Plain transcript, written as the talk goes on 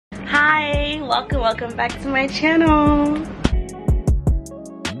welcome back to my channel.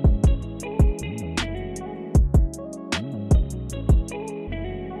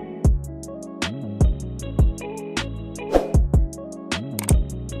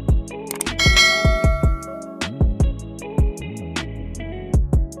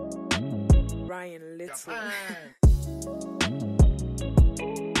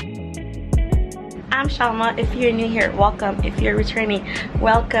 I'm Shamma. If you're new here, welcome. If you're returning,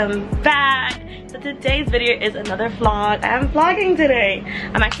 welcome back. So today's video is another vlog. I am vlogging today.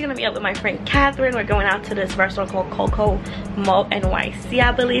 I'm actually gonna be up with my friend Catherine. We're going out to this restaurant called KOKOMO NYC,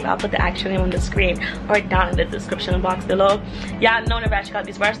 I believe. I'll put the actual name on the screen or down in the description box below. Yeah, know whenever I check out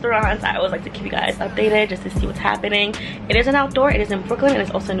these restaurants, I always like to keep you guys updated just to see what's happening. It is an outdoor. It is in Brooklyn and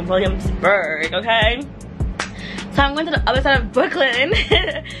it's also in Williamsburg. Okay. So I'm going to the other side of Brooklyn.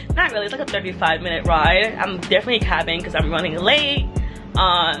 Not really, it's like a 35-minute ride. I'm definitely cabbing because I'm running late.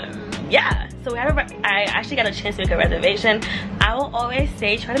 Yeah, so I actually got a chance to make a reservation. I will always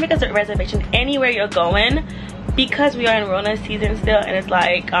say try to make a reservation anywhere you're going because we are in Rona season still, and it's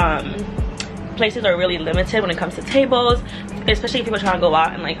like places are really limited when it comes to tables, especially if people are trying to go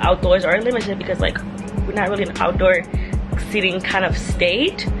out, and like outdoors are limited because like we're not really an outdoor seating kind of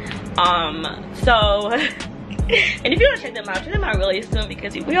state. So and if you want to check them out really soon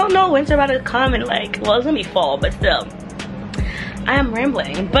because we all know winter about to come and like, well, it's gonna be fall, but still I am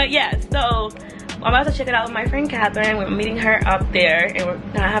rambling. But yeah, so I'm about to check it out with my friend Catherine. We're meeting her up there and we're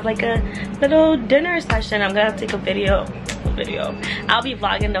gonna have like a little dinner session. I'm gonna take a video. I'll be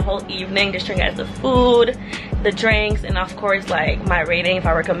vlogging the whole evening, just showing you guys the food, the drinks, and of course like my rating, if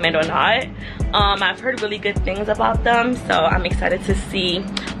I recommend or not. I've heard really good things about them, so I'm excited to see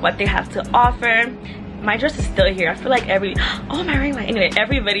what they have to offer. My dress is still here. I feel like every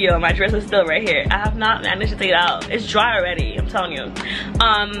video my dress is still right here. I have not managed to take it out. It's dry already, I'm telling you.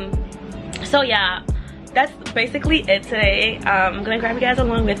 So yeah, that's basically it today. I'm gonna grab you guys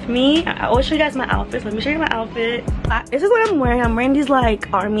along with me. I always show you guys my outfits. Let me show you my outfit. This is what I'm wearing. I'm wearing these like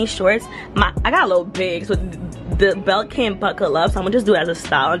army shorts. I got a little big, so the belt can't buckle up, so I'm gonna just do it as a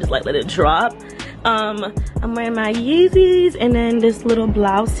style and just like let it drop. I'm wearing my Yeezys and then this little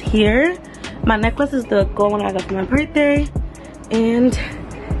blouse here. My necklace is the gold one I got for my birthday, and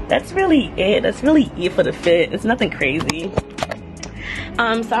that's really it. That's really it for the fit. It's nothing crazy.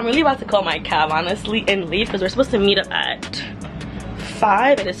 So I'm really about to call my cab honestly and leave because we're supposed to meet up at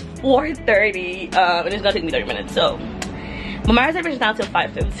 5 and it's 4:30, and it's gonna take me 30 minutes. So but my reservation is now till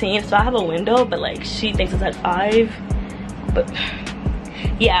 5:15, so I have a window, but like she thinks it's at 5. But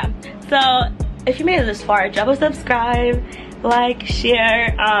yeah, so if you made it this far, drop a subscribe, like,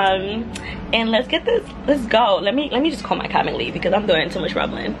 share, and let's go. Let me just call my cab and leave because I'm doing too much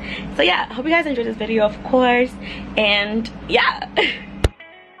rambling. So yeah, I hope you guys enjoyed this video, of course, and yeah.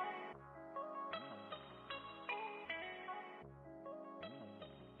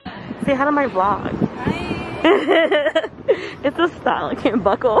 Say hi to my vlog. Hi. It's a style, I can't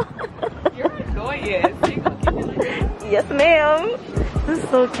buckle. You're annoying. Yes ma'am. This is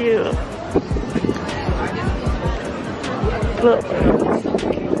so cute. Look.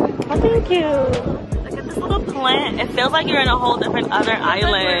 Oh, thank you. Look at this little plant. It feels like you're in a whole different other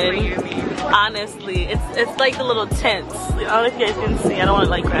island. Honestly, it's like the little tents. I don't know if you guys can see. I don't want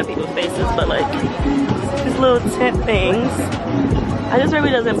to like grab people's faces, but like these little tent things. I just hope it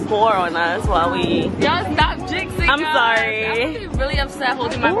doesn't pour on us while we. Y'all stop jinxing. I'm sorry. I'm really upset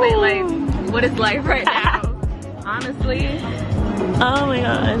holding my plate like what it's like right now. Honestly. Oh my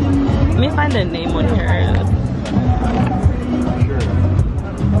god. Let me find the name on here.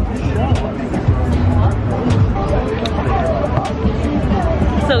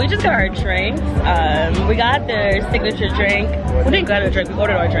 So we just got our drinks. We got their signature drink. We didn't get a drink, we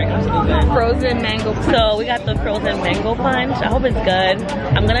ordered our drink. It was so good. Frozen mango punch. So we got the frozen mango punch. I hope it's good.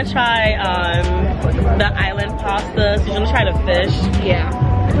 I'm gonna try the island pasta. So you're gonna try the fish. Yeah.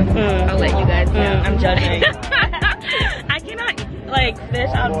 I'll let you guys know. I'm judging. I cannot like fish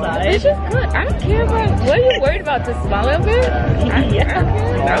outside. Fish is good. I don't care about. What are you worried about? The smell of it? Yeah.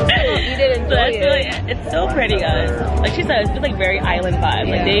 I'm still gonna eat it and enjoy it. Really, it's so pretty, guys. Like she said, it's just like very island vibe.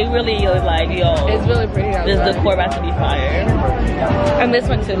 Yeah. Like they really like, yo. It's really pretty. This decor about to be fire. And this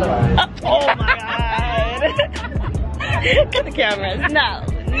one too. Oh my god. Cut the cameras. No.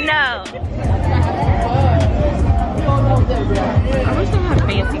 I wish I had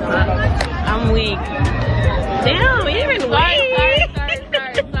fancy clothes. I'm weak. Damn, you didn't even wait. Sorry.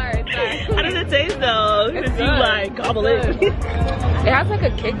 How does it taste though? It's you like gobble it. It has like a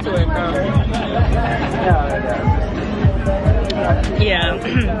kick to it though. Yeah.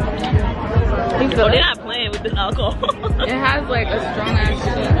 Oh, they're not playing with this alcohol. It has like a strong ass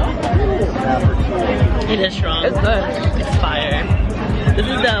shit. It is strong. It's good. It's fire. This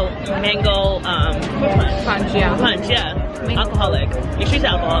is the mango Punch, yeah. punch, yeah. Alcoholic. You should say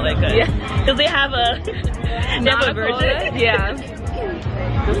alcoholic, because they have a version. Yeah.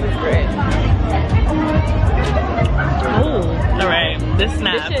 This is great. Oh, all right. This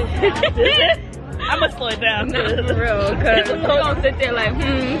snap. I'm gonna slow it down. Not for real, because we're gonna sit there like,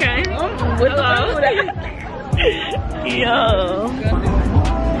 okay. Hello. Yo.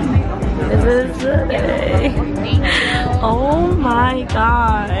 This is today. Oh my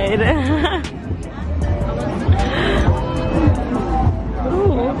god.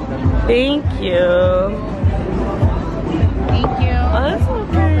 Ooh, thank you. Thank you. Oh, that's so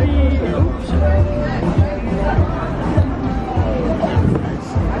pretty.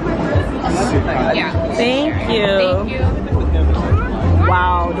 Yeah. Thank you. Thank you.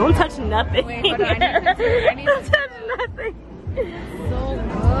 Wow, don't touch nothing. Wait, hold on. I need to Don't touch nothing. So good.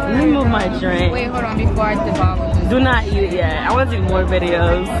 Let me move my drink. Wait, hold on before I devour this. Do not eat it yet. I want to do more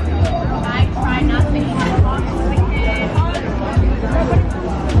videos. I try not to eat.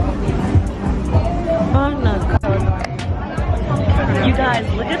 Oh no. You guys,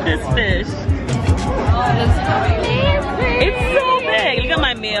 look at this fish. It's so big. Look at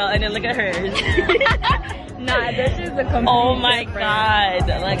my meal and then look at hers. Nah, this is a complete Oh my god.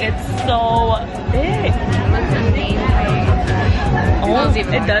 Like, it's so big. Oh,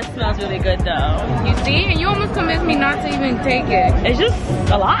 it does smell really good though. You see? And you almost convinced me not to even take it. It's just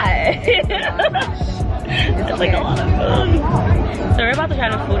a lot. It's like a lot of food. So we're about to try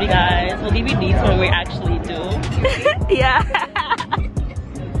the food, you guys. We'll give you these when we actually do. Yeah.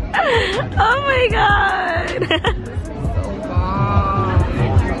 Oh my god.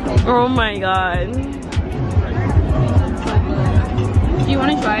 Oh my god. Do you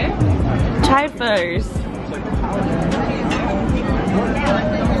want to try it? Try it first.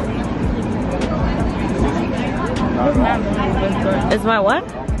 Is my what?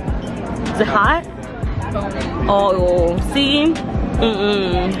 Is it hot? Oh, see?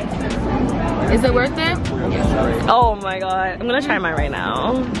 Is it worth it? Oh my god. I'm gonna try mine right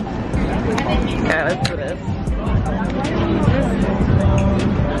now. Okay, let's do this.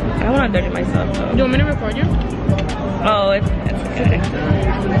 I don't want to dirty myself though. Do you want me to record you? Oh, it's okay.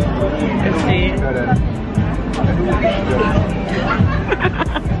 Let's see.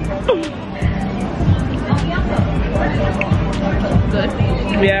 Good.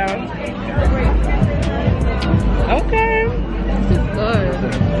 Yeah. Okay. This is good.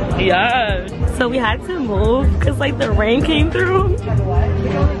 Yeah. So we had to move because like the rain came through.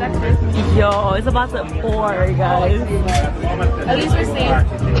 Yo, it's about to pour, guys. At least we're safe.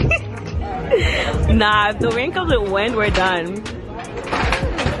 Nah, if the rain comes with wind, we're done.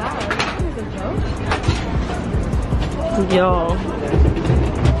 Yo.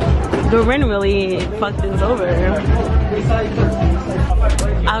 The rain really fucked things over.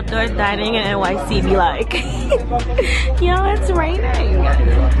 Outdoor dining in NYC be like, yo, it's raining.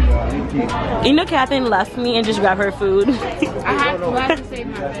 You know, Catherine left me and just grabbed her food. I have to save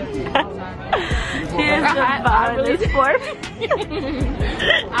my fish. She is the bottomless sport.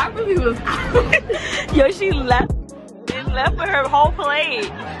 I really was. Yo, she left with her whole plate.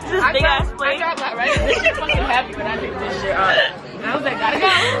 This big ass plate. I got my right. This shit fucking happy when I picked this shit up. And I was like, gotta go.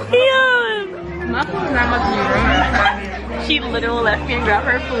 Yeah. My food is not much to you. She literally left me and grabbed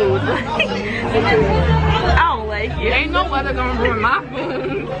her food. I don't like it. Ain't no weather gonna ruin my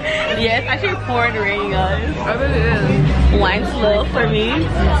food. Yeah, it's actually pouring rain, guys. I really is. Wine slow for me.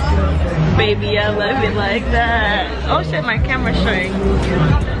 Baby, I love it like that. Oh shit, my camera's showing.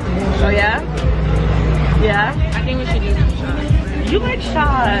 Oh yeah? Yeah? I think we should do some shots. You like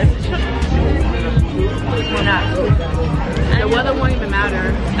shots. Or not. The weather won't even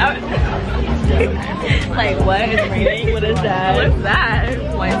matter. Like what? It's raining? What is that? What's that?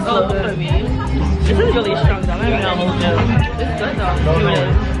 Wine slow for me. This is really strong though. I'm not even gonna hold you. It's good though.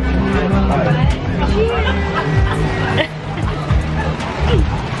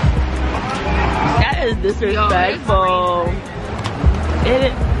 That is disrespectful. It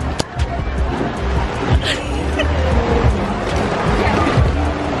is.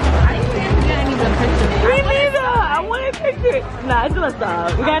 Me neither. I want a picture. Nah, it's gonna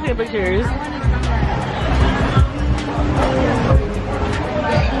stop. We gotta take pictures.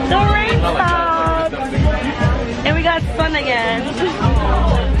 The rain stopped. And we got sun again.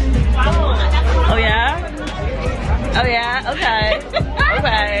 Oh yeah? Oh yeah? Okay.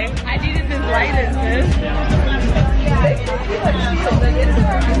 Okay. I needed this light as this.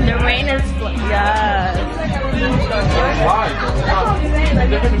 The rain is, yes.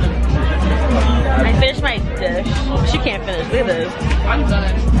 I finished my dish. She can't finish. Look at this. I'm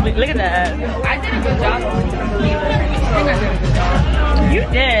done. Look at that. I did a good job. I think I did a good job. You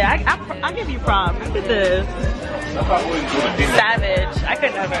did. I'll give you props. Look at this. Savage. I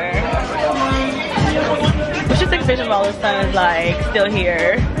could never. We should take pictures while the sun is like still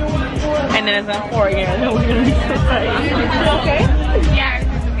here. And then it's on 4 again. We're gonna be so tight. Is it okay? Yeah, it's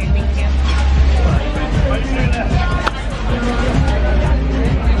okay. Thank you.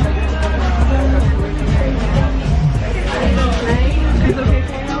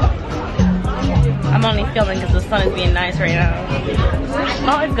 I'm only filming because the sun is being nice right now.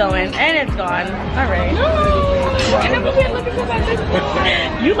 Oh, it's going and it's gone. All right.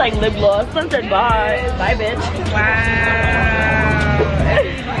 You like lip gloss? Sunset bye. Bye, bitch. Wow.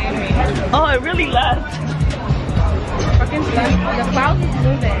 Oh, it really left. Fucking the clouds is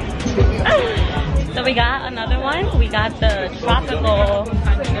moving. So we got another one. We got the tropical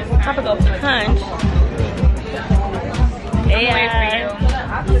punch. Yeah.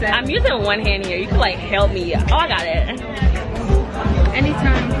 I'm using one hand here. You can like help me. Oh, I got it.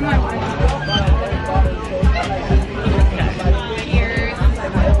 Anytime. Come on. Cheers.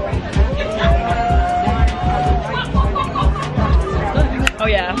 Oh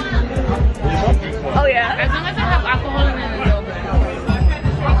yeah. Oh yeah. As long as I have alcohol in it, it's open.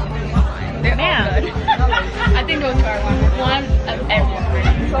 They're all good. I think those are one of everything.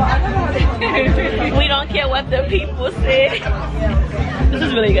 We don't care what the people say. This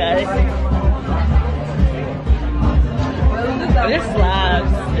is really good. This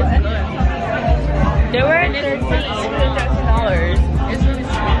slaps. They were $13. It's really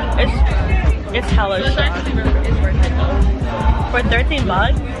sweet. It's hella So it's strong. actually it's worth it though. For 13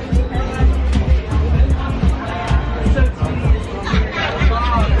 bucks?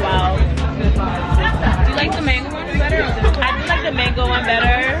 Wow. Do you like the mango one better? Or I do like the mango one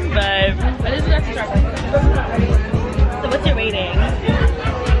better, but this is extra chocolate. so what's your rating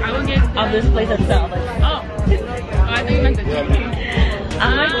I would give of this place itself? oh, I thought you meant the tea.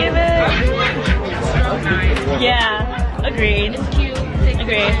 I'm gonna give it. Yeah, agreed. It's cute.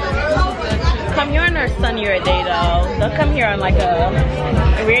 Agreed. Come here on a sunnier day though. They'll come here on like a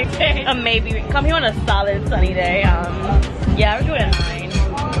weird day. Maybe come here on a solid sunny day. Yeah, we're doing a 9.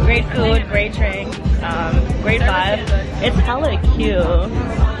 Great food, great drink, great vibe. It's hella cute.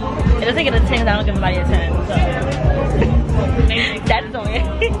 It doesn't get a 10 because I don't give anybody a 10, so that's only it.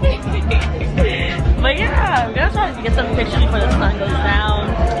 But yeah, we're gonna try to get some pictures before the sun goes down.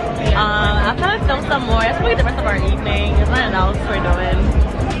 I'll try to film some more. That's probably the rest of our evening. There's nothing else we're doing.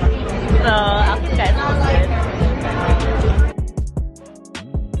 So I'll keep you guys posted.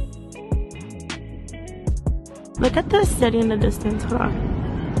 Look at the city in the distance. Hold on.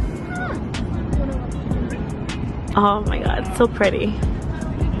 Oh my god, it's so pretty.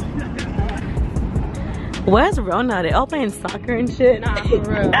 Where's Rona? They all playing soccer and shit. Nah, for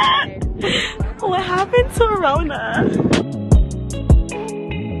real. What happened to Rona?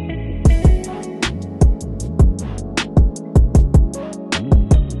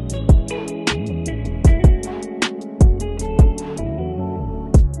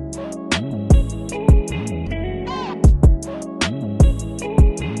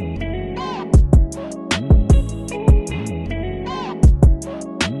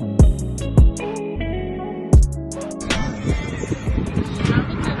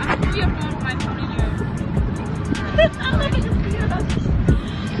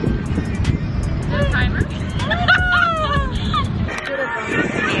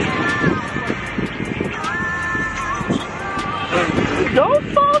 Don't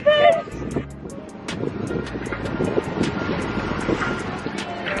fall, bitch!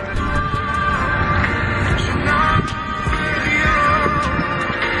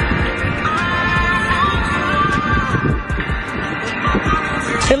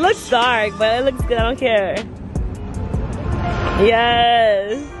 It looks dark, but it looks good. I don't care.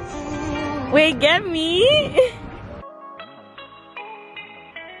 Yes. Wait, get me?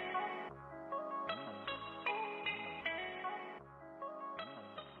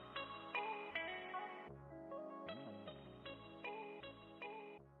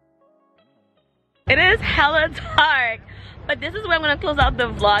 It is hella dark, but this is where I'm gonna close out the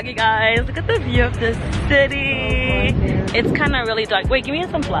vlog, you guys. Look at the view of the city. It's kind of really dark. Wait, give me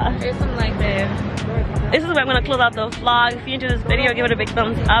some flash. There's some light there. This is where I'm gonna close out the vlog. If you enjoyed this video, give it a big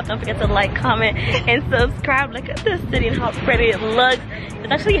thumbs up. Don't forget to like, comment, and subscribe. Look at the city and how pretty it looks.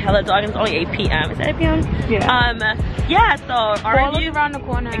 It's actually hella dark. It's only 8 p.m. Is it 8 p.m? Yeah. Yeah. So our review around the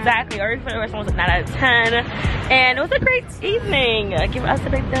corner. Exactly. Our review for the restaurant was a 9 out of 10, and it was a great evening. Give us a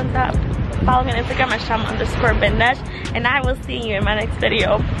big thumbs up. Follow me on Instagram at Shamma_Benesh, and I will see you in my next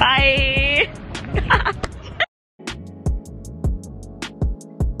video. Bye.